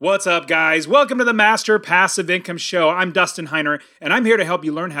What's up, guys? Welcome to the Master Passive Income Show. I'm Dustin Heiner, and I'm here to help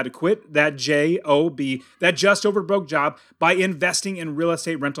you learn how to quit that JOB, that just over broke job, by investing in real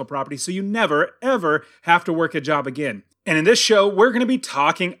estate rental property so you never, ever have to work a job again. And in this show, we're going to be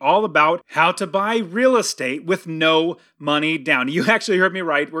talking all about how to buy real estate with no money down. You actually heard me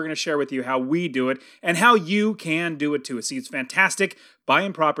right. We're going to share with you how we do it and how you can do it too. See, it's fantastic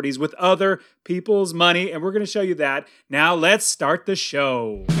buying properties with other people's money, and we're going to show you that. Now, let's start the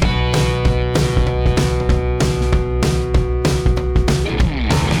show.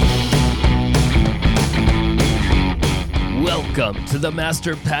 Welcome to the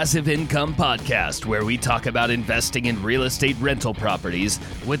Master Passive Income Podcast, where we talk about investing in real estate rental properties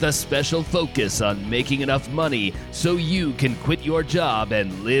with a special focus on making enough money so you can quit your job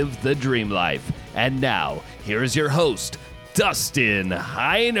and live the dream life. And now, here is your host, Dustin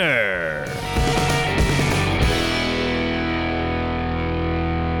Heiner.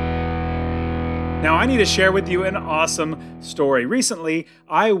 Now, I need to share with you an awesome story. Recently,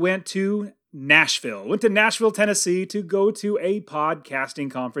 I went to Nashville, Tennessee to go to a podcasting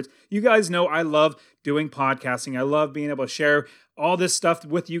conference. You guys know I love doing podcasting. I love being able to share all this stuff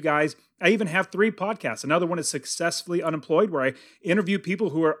with you guys. I even have 3 podcasts. Another one is Successfully Unemployed, where I interview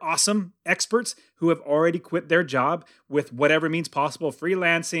people who are awesome experts who have already quit their job with whatever means possible.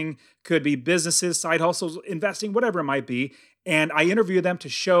 Freelancing, could be businesses, side hustles, investing, whatever it might be. And I interview them to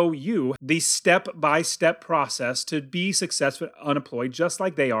show you the step-by-step process to be successful unemployed, just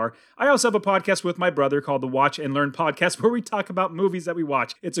like they are. I also have a podcast with my brother called the Watch and Learn Podcast, where we talk about movies that we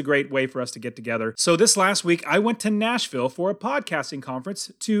watch. It's a great way for us to get together. So this last week, I went to Nashville for a podcasting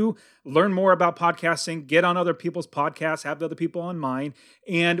conference to learn more about podcasting, get on other people's podcasts, have other people on mine.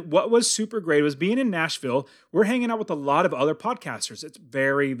 And what was super great was being in Nashville, we're hanging out with a lot of other podcasters. It's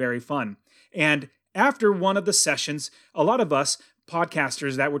very, very fun. And after one of the sessions, a lot of us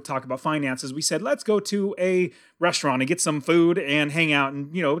podcasters that would talk about finances, we said, let's go to a restaurant and get some food and hang out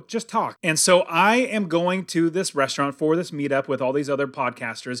and, just talk. And so I am going to this restaurant for this meetup with all these other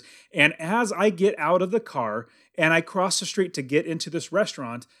podcasters. And as I get out of the car and I cross the street to get into this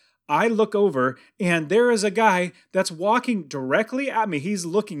restaurant, I look over and there is a guy that's walking directly at me. He's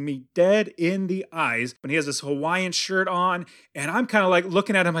looking me dead in the eyes, and he has this Hawaiian shirt on. And I'm kind of like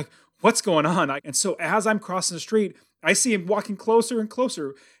looking at him like, what's going on? And so as I'm crossing the street, I see him walking closer and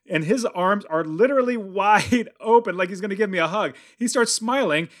closer, and his arms are literally wide open, like he's going to give me a hug. He starts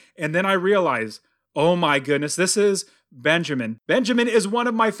smiling, and then I realize, oh my goodness, this is Benjamin. Benjamin is one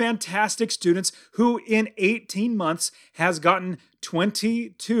of my fantastic students who in 18 months has gotten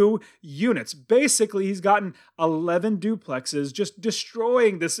 22 units. Basically, he's gotten 11 duplexes, just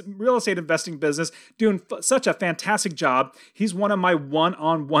destroying this real estate investing business, doing such a fantastic job. He's one of my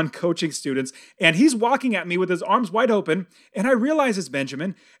one-on-one coaching students, and he's walking at me with his arms wide open, and I realize it's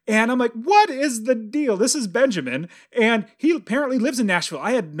Benjamin, and I'm like, what is the deal? This is Benjamin, and he apparently lives in Nashville.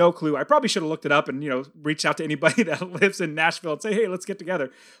 I had no clue. I probably should have looked it up and, reached out to anybody that lives in Nashville and say, hey, let's get together.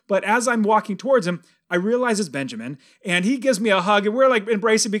 But as I'm walking towards him, I realize it's Benjamin, and he gives me a hug, and we're like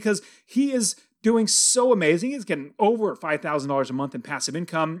embracing because he is doing so amazing. He's getting over $5,000 a month in passive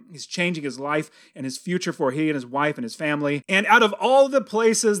income. He's changing his life and his future for he and his wife and his family. And out of all the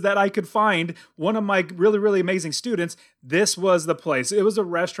places that I could find one of my really, really amazing students, this was the place. It was a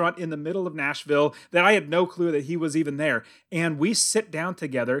restaurant in the middle of Nashville that I had no clue that he was even there. And we sit down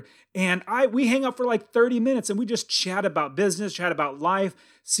together and we hang out for like 30 minutes and we just chat about business, chat about life,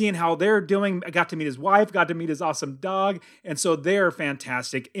 seeing how they're doing. I got to meet his wife, got to meet his awesome dog. And so they're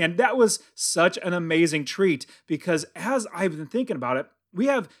fantastic. And that was such an amazing treat because as I've been thinking about it, we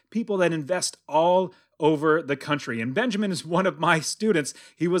have people that invest all over the country. And Benjamin is one of my students.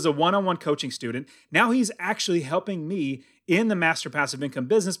 He was a one-on-one coaching student. Now he's actually helping me in the Master Passive Income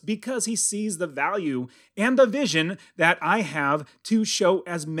business because he sees the value and the vision that I have to show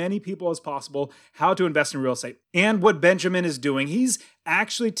as many people as possible how to invest in real estate. And what Benjamin is doing, he's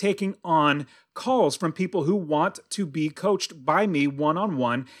actually taking on calls from people who want to be coached by me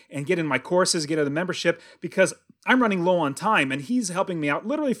one-on-one and get in my courses, get in the membership, because I'm running low on time and he's helping me out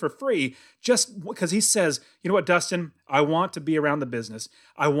literally for free just because he says, you know what, Dustin, I want to be around the business.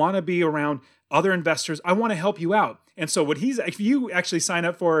 I want to be around other investors. I want to help you out. And so if you actually sign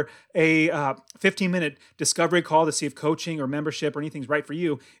up for a 15-minute discovery call to see if coaching or membership or anything's right for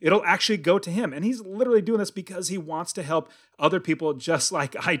you, it'll actually go to him. And he's literally doing this because he wants to help other people just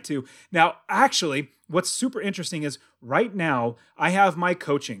like I do. Now, actually, what's super interesting is right now I have my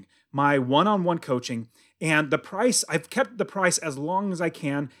coaching. my one-on-one coaching. And the price, I've kept the price as long as I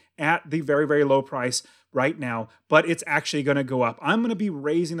can at the very, very low price right now, but it's actually going to go up. I'm going to be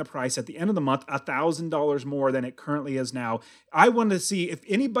raising the price at the end of the month $1,000 more than it currently is now. I want to see if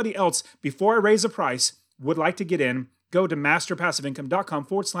anybody else, before I raise the price, would like to get in. Go to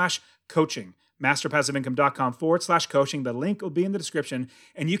masterpassiveincome.com/coaching. masterpassiveincome.com/coaching. The link will be in the description,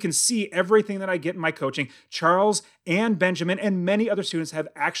 and you can see everything that I get in my coaching. Charles and Benjamin and many other students have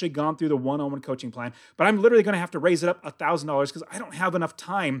actually gone through the one-on-one coaching plan, but I'm literally going to have to raise it up $1,000 because I don't have enough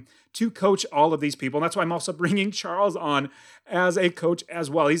time to coach all of these people. And that's why I'm also bringing Charles on as a coach as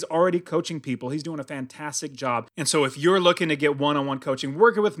well. He's already coaching people. He's doing a fantastic job. And so if you're looking to get one-on-one coaching,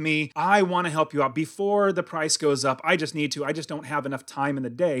 working with me, I want to help you out before the price goes up. I just don't have enough time in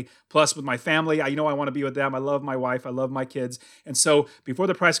the day. Plus with my family, I want to be with them. I love my wife. I love my kids. And so before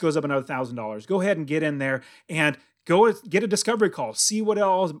the price goes up another $1,000, go ahead and get in there and go get a discovery call, see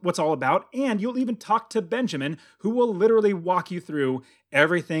what's all about, and you'll even talk to Benjamin, who will literally walk you through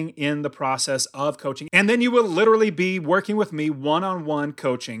everything in the process of coaching. And then you will literally be working with me one-on-one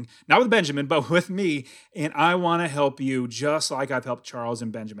coaching, not with Benjamin, but with me. And I want to help you just like I've helped Charles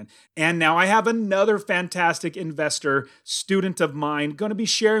and Benjamin. And now I have another fantastic investor, student of mine, going to be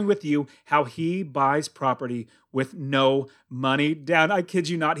sharing with you how he buys property with no money down. I kid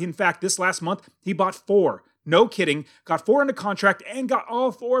you not. In fact, this last month, he bought 4. No kidding. Got 4 under contract and got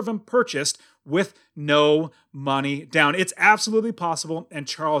all 4 of them purchased with no money down. It's absolutely possible, and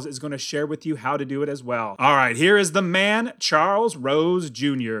Charles is going to share with you how to do it as well. All right, here is the man, Charles Rose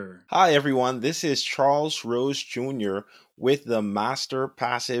Jr. Hi, everyone. This is Charles Rose Jr. with the Master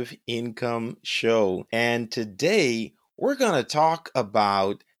Passive Income Show. And today, we're going to talk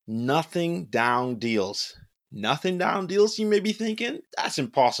about nothing down deals. Nothing down deals, you may be thinking? That's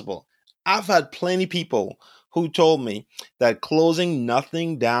impossible. I've had plenty of people who told me that closing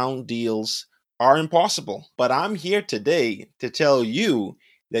nothing down deals are impossible. But I'm here today to tell you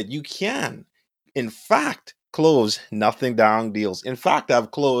that you can, in fact, close nothing down deals. In fact, I've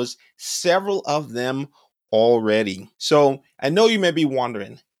closed several of them already. So I know you may be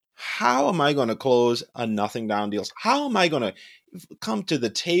wondering, how am I going to close a nothing down deals? How am I going to come to the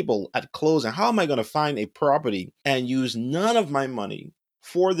table at closing? How am I going to find a property and use none of my money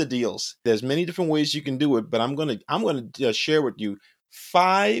for the deals? There's many different ways you can do it, but I'm going to share with you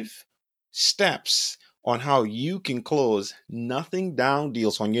 5 steps on how you can close nothing down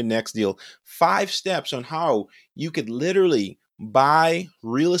deals on your next deal. 5 steps on how you could literally buy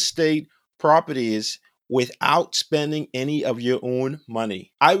real estate properties without spending any of your own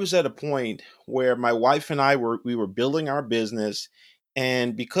money. I was at a point where my wife and I were building our business,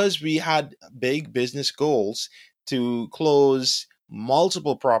 and because we had big business goals to close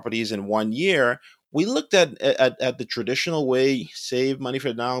multiple properties in 1 year, we looked at the traditional way: save money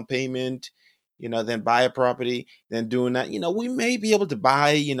for down payment, then buy a property, then doing that. We may be able to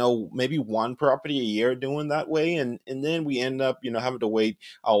buy, maybe 1 property a year doing that way. And then we end up, having to wait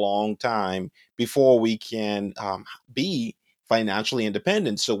a long time before we can be financially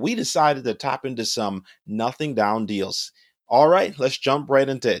independent. So we decided to tap into some nothing down deals. All right, let's jump right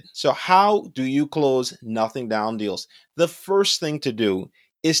into it. So how do you close nothing down deals? The first thing to do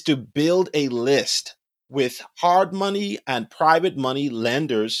is to build a list with hard money and private money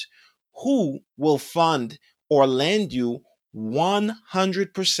lenders who will fund or lend you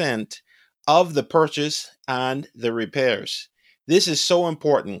 100% of the purchase and the repairs. This is so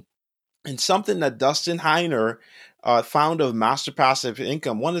important, and something that Dustin Heiner, founder of Master Passive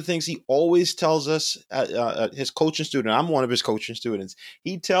Income, one of the things he always tells us, his coaching student, I'm one of his coaching students,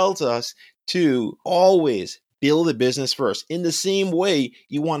 he tells us to always build a business first. In the same way,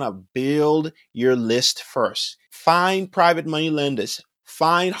 you want to build your list first. Find private money lenders.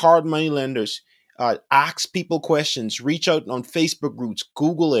 Find hard money lenders. Ask people questions. Reach out on Facebook groups.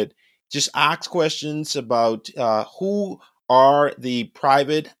 Google it. Just ask questions about who are the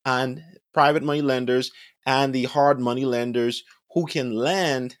private money lenders and the hard money lenders who can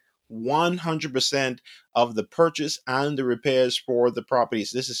lend 100% of the purchase and the repairs for the properties.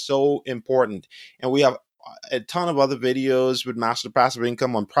 This is so important. And we have a ton of other videos with Master Passive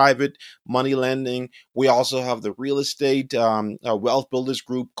Income on private money lending. We also have the real estate wealth builders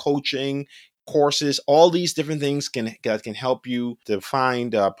group coaching courses. All these different things can help you to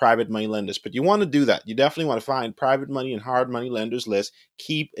find private money lenders. But you want to do that. You definitely want to find private money and hard money lenders list.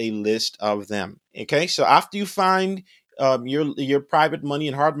 Keep a list of them. Okay, so after you find your private money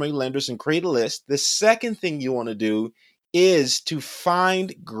and hard money lenders and create a list, the second thing you want to do is to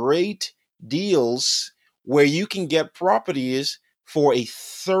find great deals where you can get properties for a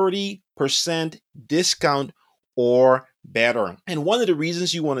 30% discount or better. And one of the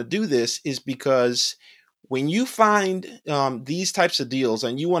reasons you want to do this is because when you find these types of deals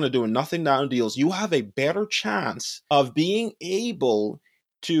and you want to do nothing down deals, you have a better chance of being able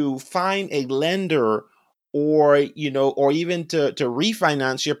to find a lender or even to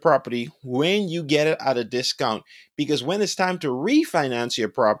refinance your property when you get it at a discount. Because when it's time to refinance your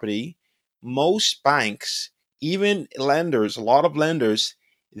property, most banks, even lenders, a lot of lenders,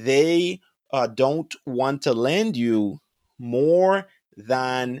 they don't want to lend you more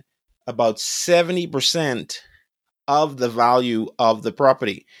than about 70% of the value of the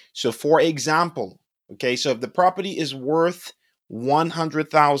property. So for example, okay, so if the property is worth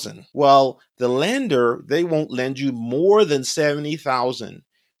 100,000, well, the lender, they won't lend you more than 70,000.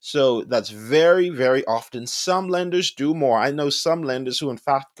 So that's very, very often. Some lenders do more. I know some lenders who in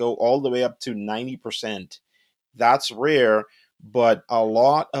fact go all the way up to 90%. That's rare, but a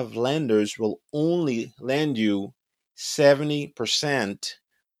lot of lenders will only lend you 70%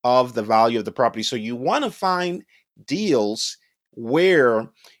 of the value of the property. So you want to find deals where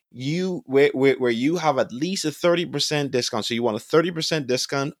you have at least a 30% discount. So you want a 30%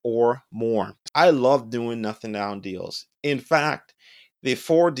 discount or more. I love doing nothing down deals. In fact, the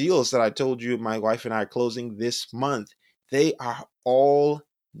 4 deals that I told you my wife and I are closing this month, they are all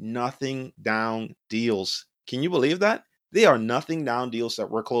nothing down deals. Can you believe that? They are nothing down deals that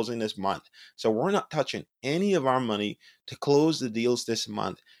we're closing this month. So we're not touching any of our money to close the deals this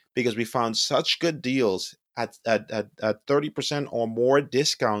month because we found such good deals at 30% or more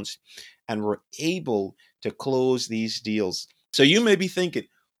discounts, and we're able to close these deals. So you may be thinking,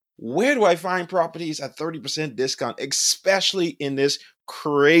 where do I find properties at 30% discount, especially in this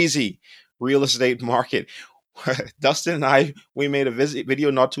crazy real estate market? Dustin and I, we made a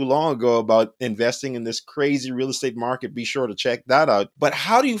video not too long ago about investing in this crazy real estate market. Be sure to check that out. But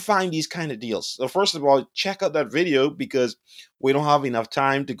how do you find these kind of deals? So first of all, check out that video because we don't have enough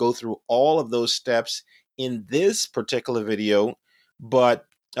time to go through all of those steps in this particular video. But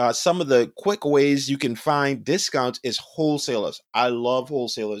some of the quick ways you can find discounts is wholesalers. I love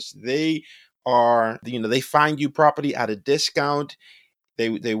wholesalers. They they find you property at a discount.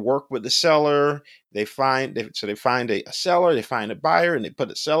 They work with the seller. They find a seller, they find a buyer, and they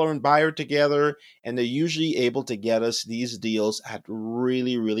put a seller and buyer together. And they're usually able to get us these deals at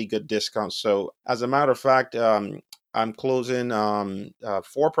really, really good discounts. So as a matter of fact, I'm closing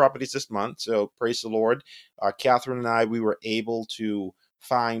 4 properties this month. So praise the Lord. Catherine and I, we were able to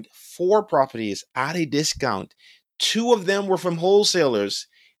find 4 properties at a discount. 2 of them were from wholesalers.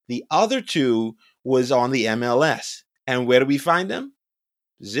 The other 2 was on the MLS. And where do we find them?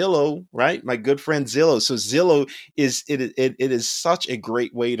 Zillow, right? My good friend Zillow. So Zillow is such a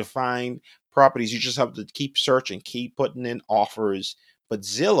great way to find properties. You just have to keep searching, keep putting in offers. But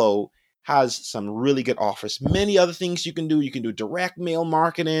Zillow has some really good offers. Many other things you can do. You can do direct mail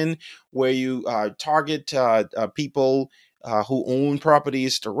marketing where you target people who own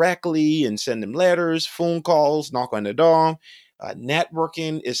properties directly and send them letters, phone calls, knock on the door.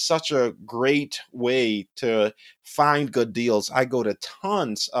 Networking is such a great way to find good deals. I go to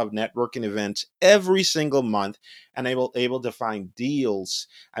tons of networking events every single month, and I'm able to find deals.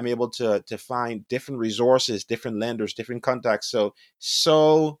 I'm able to find different resources, different lenders, different contacts.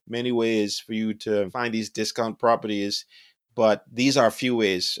 So many ways for you to find these discount properties. But these are a few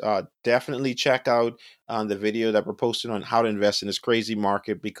ways. Definitely check out the video that we're posting on how to invest in this crazy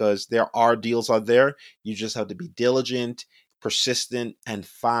market because there are deals out there. You just have to be diligent, persistent, and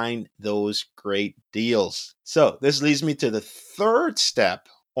find those great deals. So this leads me to the third step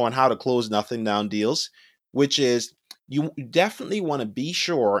on how to close nothing down deals, which is you definitely want to be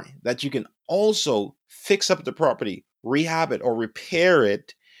sure that you can also fix up the property, rehab it, or repair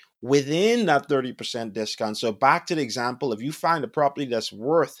it within that 30% discount. So back to the example, if you find a property that's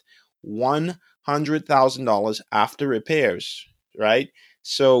worth $100,000 after repairs, right?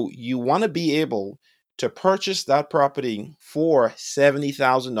 So you want to be able to purchase that property for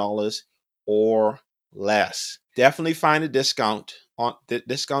 $70,000 or less. Definitely find a discount on the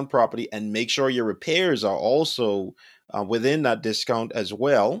discount property and make sure your repairs are also within that discount as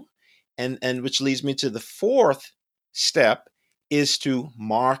well. And which leads me to the fourth step is to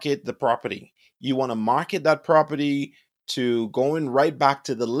market the property. You want to market that property to going right back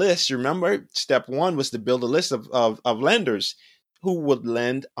to the list. Remember, step 1 was to build a list of lenders who would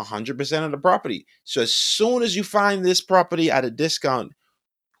lend 100% of the property. So as soon as you find this property at a discount,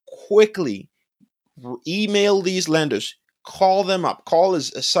 quickly email these lenders, call them up. Call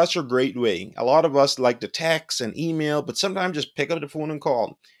is such a great way. A lot of us like to text and email, but sometimes just pick up the phone and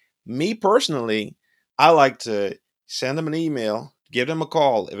call. Me personally, I like to send them an email, give them a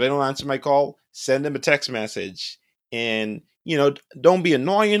call. If they don't answer my call, send them a text message. And, don't be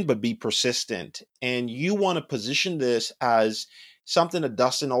annoying, but be persistent. And you want to position this as something that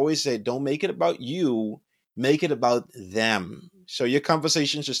Dustin always said, don't make it about you, make it about them. So your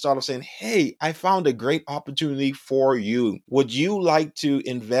conversation should start off saying, hey, I found a great opportunity for you. Would you like to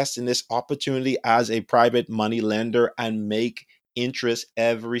invest in this opportunity as a private money lender and make interest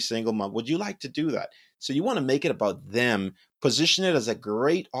every single month? Would you like to do that? So you want to make it about them, position it as a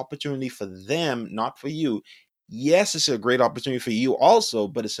great opportunity for them, not for you. Yes, it's a great opportunity for you also,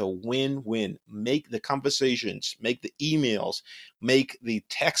 but it's a win-win. Make the conversations, make the emails, make the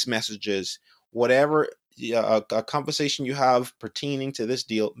text messages, whatever a conversation you have pertaining to this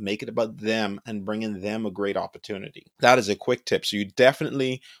deal, make it about them and bringing them a great opportunity. That is a quick tip. So you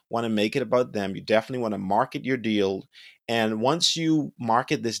definitely want to make it about them. You definitely want to market your deal. And once you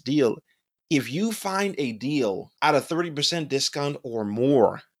market this deal, if you find a deal at a 30% discount or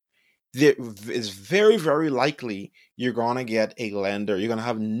more, there is very, very likely you're going to get a lender. You're going to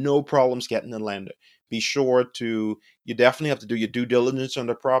have no problems getting a lender. Be sure to, you definitely have to do your due diligence on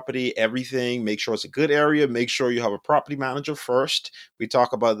the property, everything. Make sure it's a good area. Make sure you have a property manager first. We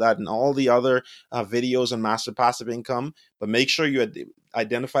talk about that in all the other videos on Master Passive Income, but make sure you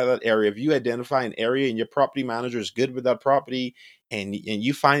identify that area. If you identify an area and your property manager is good with that property and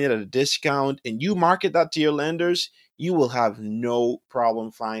you find it at a discount and you market that to your lenders, you will have no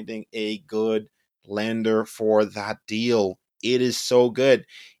problem finding a good lender for that deal. It is so good.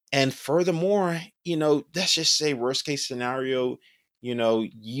 And furthermore, let's just say worst case scenario,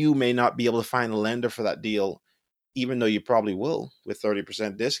 you may not be able to find a lender for that deal, even though you probably will with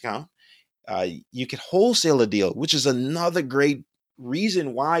 30% discount. You could wholesale a deal, which is another great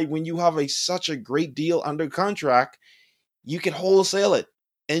reason why when you have such a great deal under contract, you could wholesale it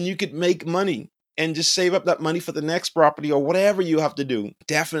and you could make money and just save up that money for the next property or whatever you have to do.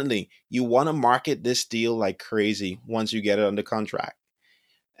 Definitely, you want to market this deal like crazy once you get it under contract.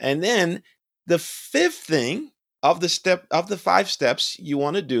 And then the fifth thing of the 5 steps you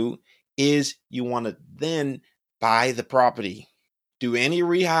want to do is you want to then buy the property. Do any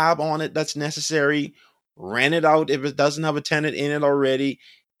rehab on it that's necessary, rent it out if it doesn't have a tenant in it already,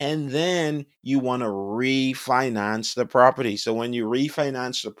 and then you want to refinance the property. So when you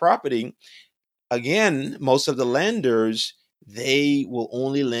refinance the property, again, most of the lenders, they will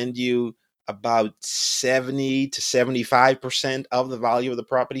only lend you about 70 to 75% of the value of the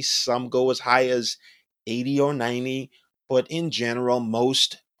property. Some go as high as 80 or 90, but in general,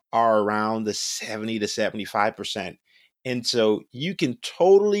 most are around the 70 to 75%. And so you can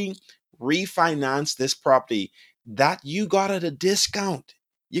totally refinance this property that you got at a discount.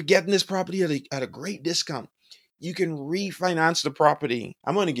 You're getting this property at a great discount. You can refinance the property.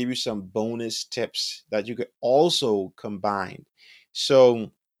 I'm going to give you some bonus tips that you could also combine.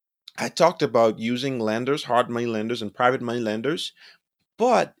 So I talked about using lenders, hard money lenders and private money lenders,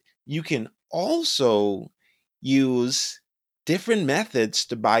 but you can also use different methods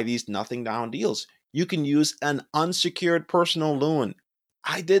to buy these nothing down deals. You can use an unsecured personal loan.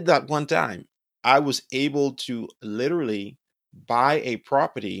 I did that one time. I was able to literally buy a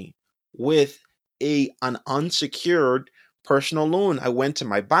property with an unsecured personal loan. I went to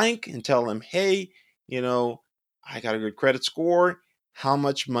my bank and tell them, hey, I got a good credit score. How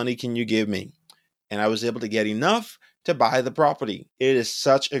much money can you give me? And I was able to get enough to buy the property. It is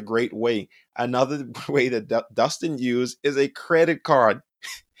such a great way. Another way that Dustin used is a credit card.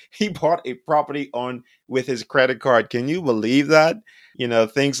 He bought a property with his credit card. Can you believe that?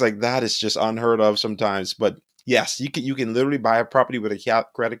 Things like that is just unheard of sometimes. But yes, you can literally buy a property with a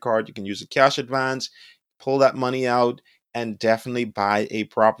credit card. You can use a cash advance, pull that money out, and definitely buy a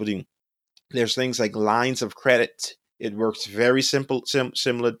property. There's things like lines of credit. It works very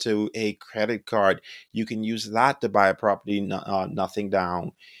similar to a credit card. You can use that to buy a property, nothing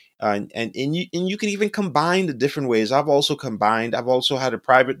down. And you can even combine the different ways. I've also had a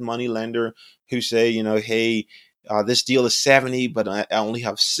private money lender who say, hey, this deal is 70, but I only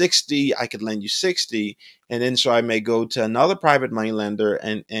have 60. I could lend you 60. And then so I may go to another private money lender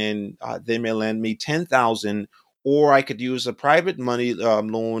and they may lend me 10,000, or I could use a private money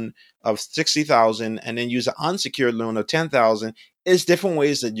loan of 60,000 and then use an unsecured loan of 10,000. There's different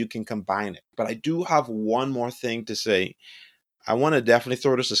ways that you can combine it. But I do have one more thing to say. I want to definitely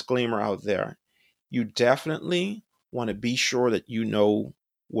throw this disclaimer out there. You definitely want to be sure that you know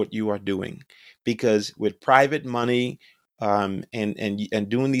what you are doing, because with private money and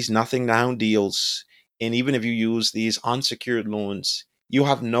doing these nothing down deals, and even if you use these unsecured loans, you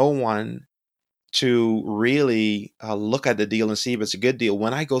have no one to really look at the deal and see if it's a good deal.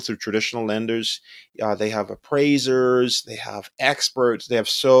 When I go through traditional lenders, they have appraisers, they have experts, they have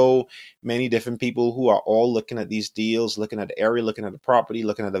so many different people who are all looking at these deals, looking at the area, looking at the property,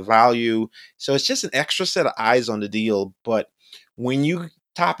 looking at the value. So it's just an extra set of eyes on the deal. But when you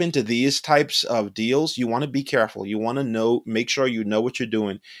tap into these types of deals, you want to be careful. You want to make sure you know what you're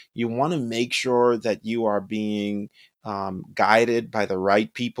doing. You want to make sure that you are being guided by the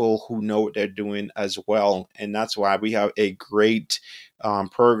right people who know what they're doing as well. And that's why we have a great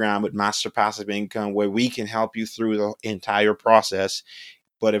program with Master Passive Income where we can help you through the entire process.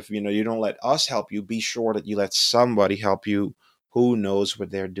 But if you don't let us help you, be sure that you let somebody help you who knows what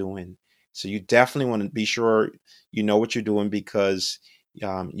they're doing. So you definitely want to be sure you know what you're doing, because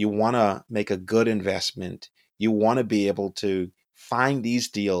you want to make a good investment. You want to be able to find these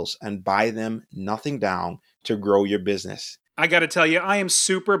deals and buy them nothing down to grow your business. I got to tell you, I am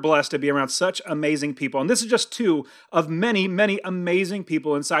super blessed to be around such amazing people. And this is just two of many, many amazing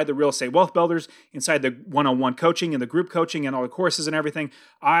people inside the Real Estate Wealth Builders, inside the one-on-one coaching and the group coaching and all the courses and everything.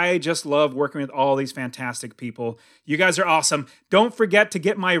 I just love working with all these fantastic people. You guys are awesome. Don't forget to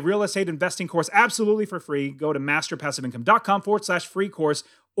get my real estate investing course absolutely for free. Go to masterpassiveincome.com/free course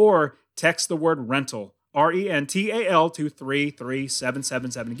or text the word rental, RENTAL, to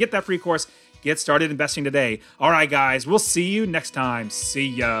 33777. Get that free course. Get started investing today. All right, guys, we'll see you next time. See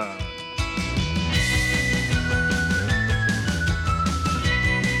ya.